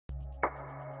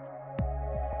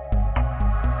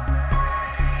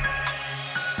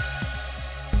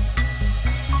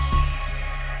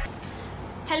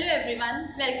Hello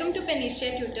everyone, welcome to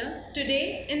Panaceatutor.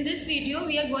 Today in this video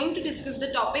we are going to discuss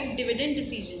the topic dividend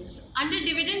decisions. Under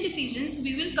dividend decisions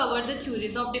we will cover the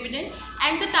theories of dividend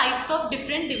and the types of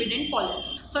different dividend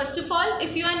policy. First of all,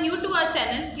 if you are new to our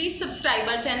channel, please subscribe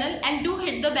our channel and do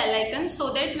hit the bell icon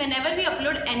so that whenever we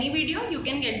upload any video you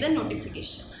can get the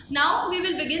notification. Now we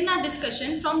will begin our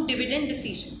discussion from dividend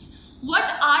decisions. What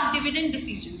are dividend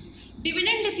decisions?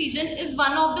 Dividend decision is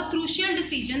one of the crucial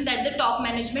decisions that the top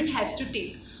management has to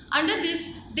take. Under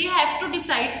this, they have to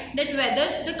decide that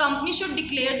whether the company should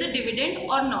declare the dividend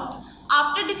or not.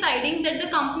 After deciding that the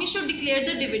company should declare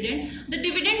the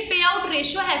dividend payout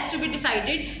ratio has to be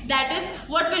decided. That is,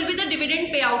 what will be the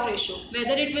dividend payout ratio?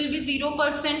 Whether it will be 0%,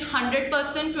 100%,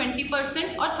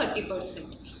 20% or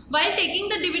 30%. While taking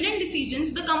the dividend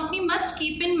decisions, the company must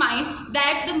keep in mind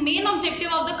that the main objective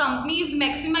of the company is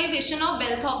maximization of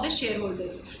wealth of the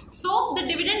shareholders. So, the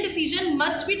dividend decision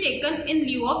must be taken in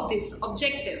lieu of this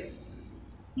objective.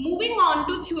 Moving on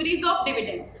to theories of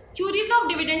dividend. Theories of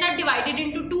dividend are divided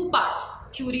into two parts: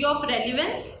 theory of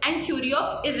relevance and theory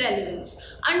of irrelevance.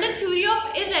 Under theory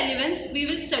of irrelevance, we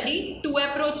will study two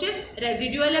approaches,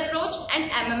 residual approach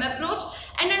and approach.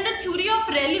 And under theory of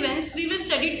relevance, we will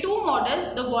study two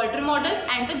models, the Walter model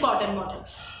and the Gordon model.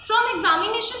 From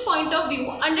examination point of view,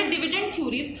 under dividend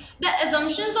theories, the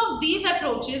assumptions of these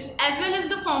approaches as well as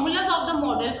the formulas of the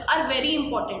models are very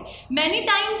important. Many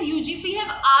times UGC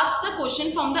have asked the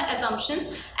question from the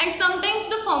assumptions, and sometimes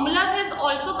the formulas has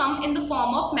also come in the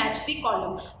form of match the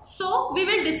column. So we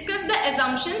will discuss the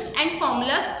assumptions and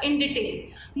formulas in detail.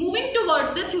 Moving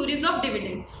towards the theories of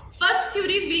dividend. First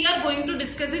theory we are going to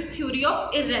discuss is theory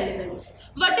of irrelevance.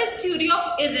 What is theory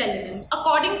of irrelevance?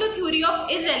 According to theory of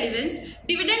irrelevance,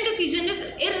 dividend decision is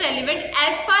irrelevant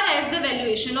as far as the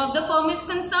valuation of the firm is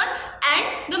concerned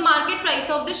and the market price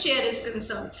of the share is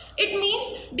concerned. It means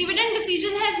dividend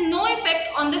decision has no effect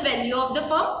on the value of the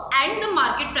firm and the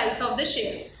market price of the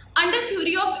shares. Under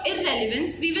theory of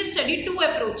irrelevance, we will study two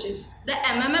approaches, the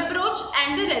approach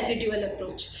and the residual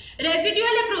approach. Residual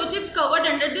approach is covered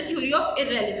under the theory of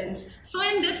irrelevance. So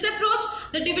in this approach,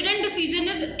 the dividend decision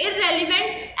is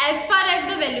irrelevant as far as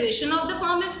the valuation of the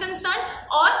firm is concerned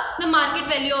or the market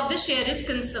value of the share is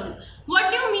concerned.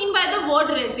 What do you mean by the word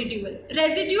residual?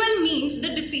 Residual means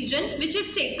the decision which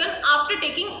is taken after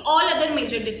taking all other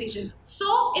major decisions.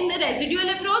 So in the residual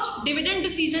approach, dividend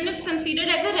decision is considered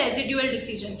as a residual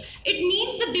decision. It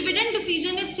means the dividend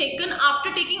decision is taken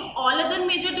after taking all other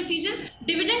major decisions.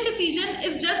 Dividend decision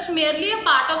is just merely a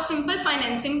part of simple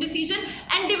financing decision,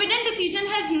 and dividend decision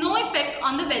has no effect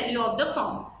on the value of the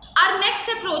firm. Our next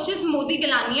approach is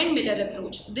Modi-Gilani and Miller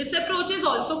approach. This approach is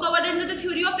also covered under the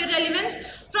theory of irrelevance.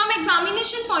 From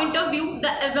examination point of view,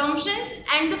 the assumptions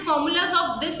and the formulas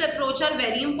of this approach are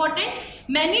very important.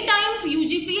 Many times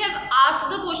UGC have asked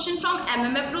the question from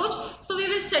approach, so we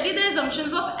will study the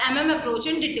assumptions of approach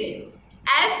in detail.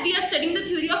 As we are studying the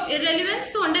theory of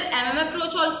irrelevance, so under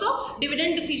approach also,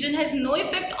 dividend decision has no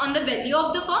effect on the value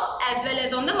of the firm as well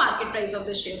as on the market price of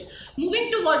the shares.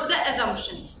 Moving towards the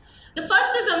assumptions. The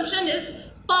first assumption is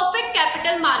perfect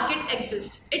capital market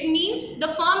exists. It means the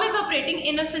firm is operating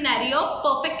in a scenario of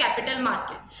perfect capital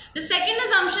market. The second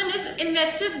assumption is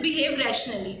investors behave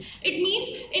rationally. It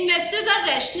means investors are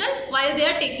rational while they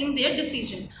are taking their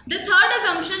decision. The third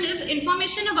assumption is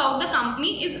information about the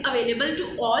company is available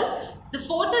to all. The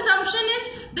fourth assumption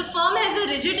is the firm has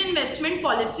a rigid investment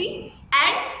policy.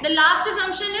 And the last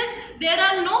assumption is there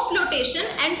are no flotation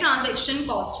and transaction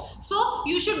costs. So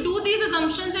you should do these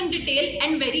assumptions in detail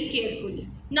and very carefully.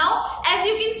 Now, as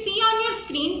you can see on your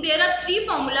screen, there are three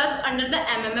formulas under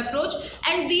the approach,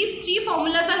 and these three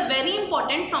formulas are very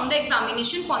important from the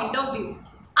examination point of view.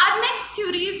 Our next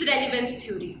theory is relevance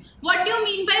theory. What do you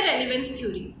mean by relevance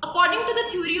theory? According to the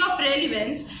theory of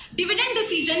relevance, dividend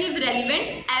decision is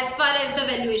relevant as far as the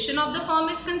valuation of the firm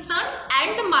is concerned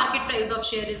and the market price of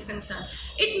share is concerned.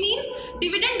 It means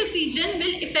dividend decision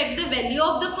will affect the value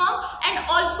of the firm and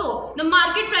also the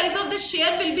market price of the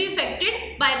share will be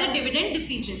affected by the dividend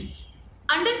decisions.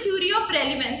 Under theory of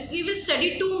relevance, we will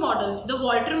study two models, the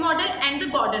Walter model and the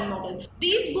Gordon model.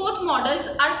 These both models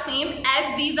are same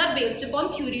as these are based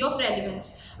upon theory of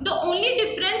relevance. The only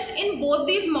difference in both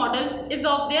these models is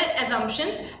of their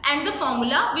assumptions and the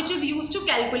formula which is used to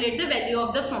calculate the value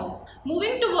of the firm.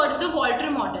 Moving towards the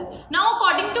Walter model. Now,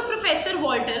 according to Professor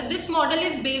Walter, this model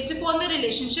is based upon the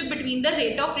relationship between the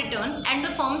rate of return and the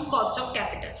firm's cost of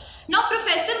capital. Now,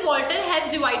 Professor Walter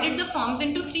has divided the firms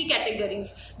into three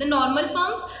categories: the normal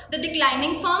firms, the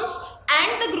declining firms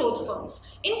and the growth firms.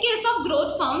 In case of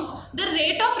growth firms, the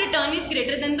rate of return is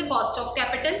greater than the cost of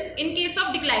capital. In case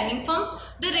of declining firms,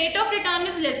 the rate of return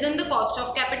is less than the cost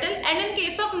of capital, and in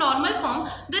case of normal firm,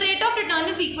 the rate of return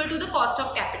is equal to the cost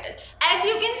of capital. As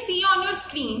you can see on your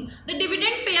screen, the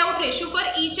dividend payout ratio for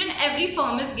each and every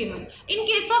firm is given. In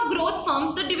case of growth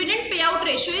firms, the dividend payout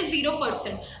ratio is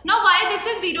 0%. Now why this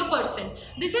is 0%?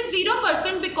 This is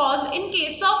 0% because in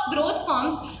case of growth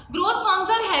firms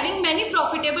are having many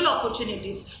profitable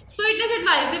opportunities. So it is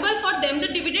advisable for them,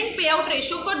 the dividend payout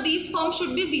ratio for these firms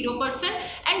should be 0%,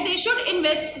 and they should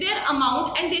invest their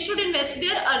amount and they should invest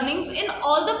their earnings in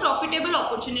all the profitable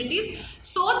opportunities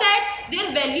so that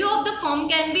their value of the firm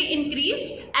can be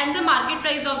increased and the market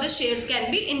price of the shares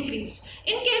can be increased.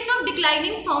 In case of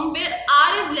declining firm where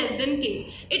R is less than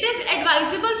K, it is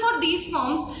advisable for these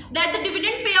firms that the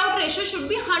dividend payout ratio should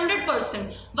be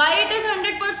 100%. Why it is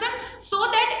 100%? So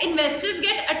that investors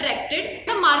get attracted,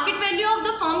 the market value of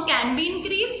the firm can be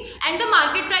increased and the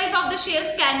market price of the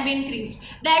shares can be increased.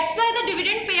 That's why the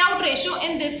dividend payout ratio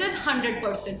in this is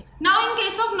 100%. Now in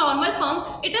case of normal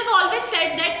firm, it is always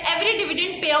said that every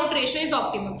dividend payout ratio is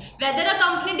optimum. Whether a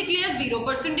company declares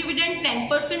 0% dividend,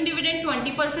 10% dividend,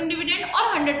 20% dividend or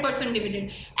 100%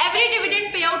 dividend, every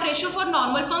dividend payout ratio for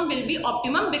normal firm will be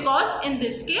optimum because in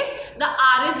this case the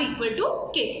R is equal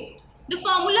to K. The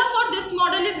formula for this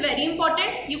model is very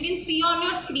important. You can see on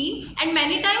your screen, and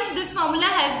many times this formula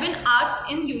has been asked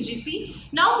in UGC.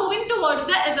 Now moving towards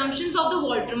the assumptions of the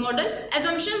Walter model.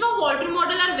 Assumptions of Walter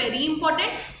model are very important,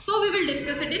 so we will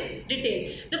discuss it in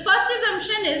detail. The first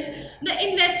assumption is the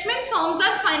investment firms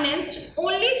are financed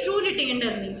only through retained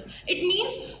earnings. It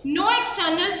means no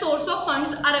external source of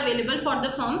funds are available for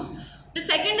the firms. The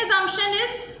second assumption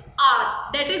is R,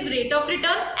 that is rate of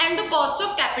return, and the cost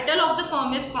of capital of the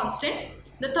firm is constant.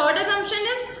 The third assumption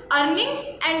is earnings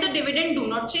and the dividend do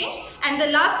not change, and the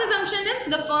last assumption is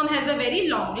the firm has a very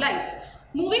long life.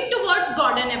 Moving towards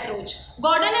Gordon approach.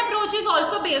 Gordon approach is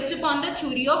also based upon the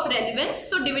theory of relevance.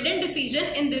 So dividend decision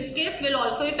in this case will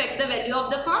also affect the value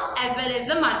of the firm as well as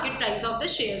the market price of the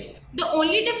shares. The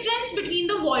only difference between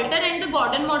the Walter and the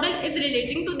Gordon model is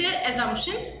relating to their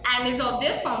assumptions and is of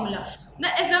their formula.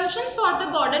 The assumptions for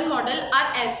the Gordon model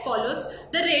are as follows.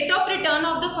 The rate of return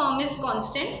of the firm is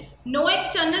constant. No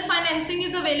external financing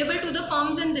is available to the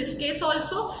firms in this case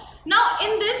also. Now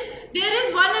in this, there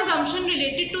is one assumption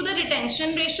related to the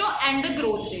retention ratio and the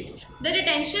growth rate. The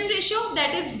retention ratio,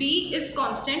 that is B, is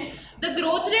constant. The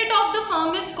growth rate of the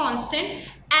firm is constant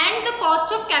and the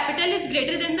cost of capital is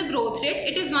greater than the growth rate.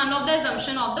 It is one of the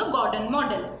assumptions of the Gordon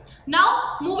model.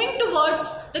 Now moving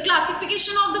towards the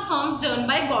classification of the firms done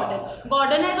by Gordon.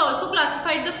 Gordon has also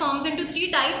classified the firms into three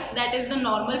types, that is the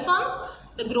normal firms,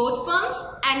 the growth firms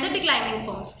and the declining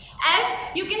firms.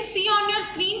 As you can see on your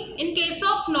screen, in case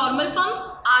of normal firms,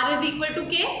 R is equal to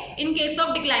K. In case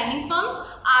of declining firms,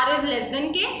 R is less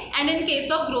than K, and in case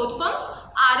of growth firms,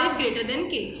 R is greater than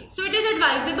K. So it is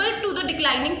advisable to the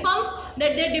declining firms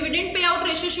that their dividend payout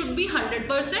ratio should be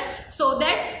 100% so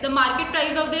that the market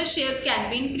price of their shares can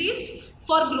be increased.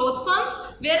 For growth firms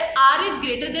where R is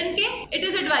greater than K, it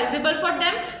is advisable for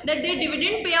them that their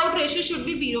dividend payout ratio should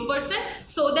be 0%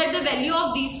 so that the value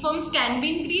of these firms can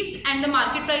be increased and the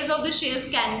market price of the shares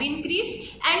can be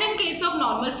increased. And in case of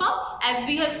normal firm, as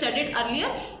we have studied earlier,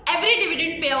 every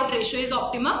dividend payout ratio is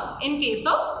optimum in case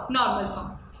of normal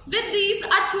firm. With these,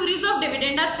 our theories of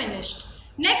dividend are finished.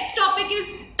 Next topic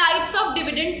is types of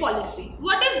dividend policy.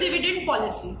 What is dividend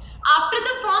policy? After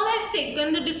the firm has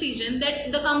taken the decision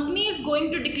that the company is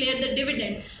going to declare the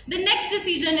dividend, the next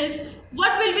decision is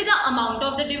what will be the amount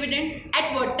of the dividend,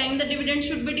 at what time the dividend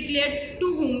should be declared,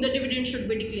 to whom the dividend should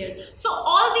be declared. So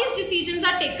all these decisions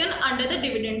are taken under the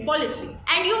dividend policy.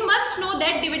 And you must know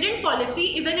that dividend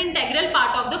policy is an integral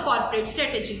part of the corporate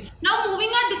strategy. Now moving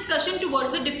our discussion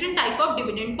towards the different type of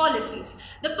dividend policies.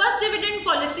 The first dividend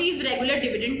policy is regular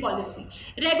dividend policy.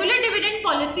 Regular dividend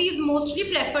policy is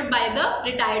mostly preferred by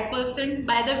the retired person,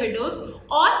 by the widows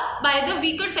or by the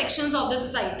weaker sections of the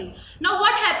society. Now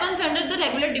what happens under the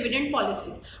regular dividend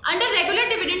policy? Under regular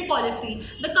dividend policy,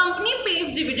 the company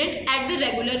pays dividend at the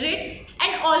regular rate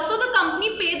and also the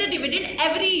company pay the dividend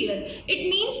every year. It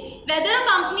means whether a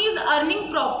company is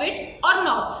earning profit or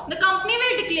not, the company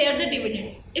will declare the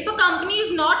dividend. If a company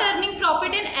is not earning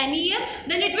profit in any year,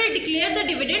 then it will declare the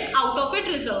dividend out of its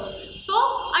reserve. So,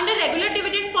 under regular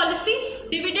dividend policy,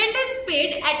 dividend is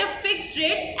paid at a fixed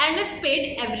rate and is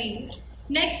paid every year.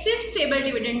 Next is stable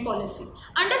dividend policy.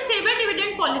 Under stable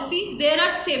dividend policy, there are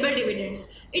stable dividends.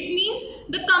 It means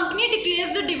the company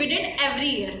declares the dividend every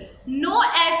year. No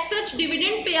as such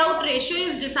dividend payout ratio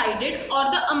is decided or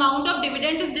the amount of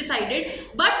dividend is decided,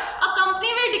 but a company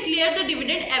will will declare the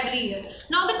dividend every year.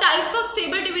 Now the types of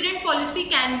stable dividend policy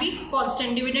can be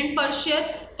constant dividend per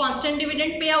share, constant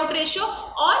dividend payout ratio,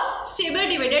 or stable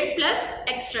dividend plus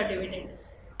extra dividend.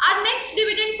 Our next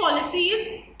dividend policy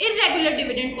is irregular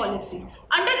dividend policy.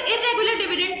 Under irregular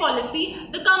dividend policy,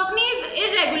 the company is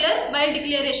irregular while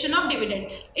declaration of dividend.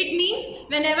 It means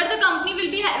whenever the company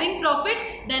will be having profit,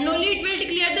 then only it will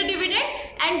declare the dividend,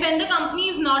 and when the company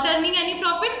is not earning any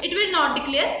profit, it will not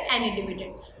declare any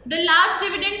dividend. The last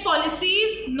dividend policy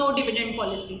is no dividend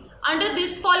policy. Under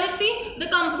this policy, the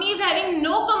company is having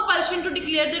no compulsion to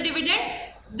declare the dividend.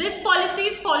 This policy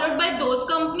is followed by those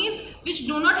companies which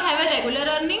do not have a regular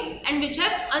earnings and which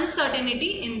have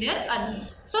uncertainty in their earning.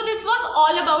 So this was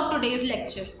all about today's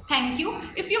lecture. Thank you.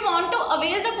 If you want to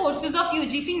avail the courses of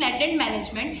UGC Net and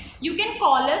Management, you can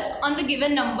call us on the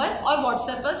given number or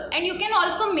WhatsApp us, and you can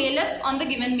also mail us on the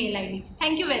given mail ID.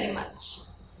 Thank you very much.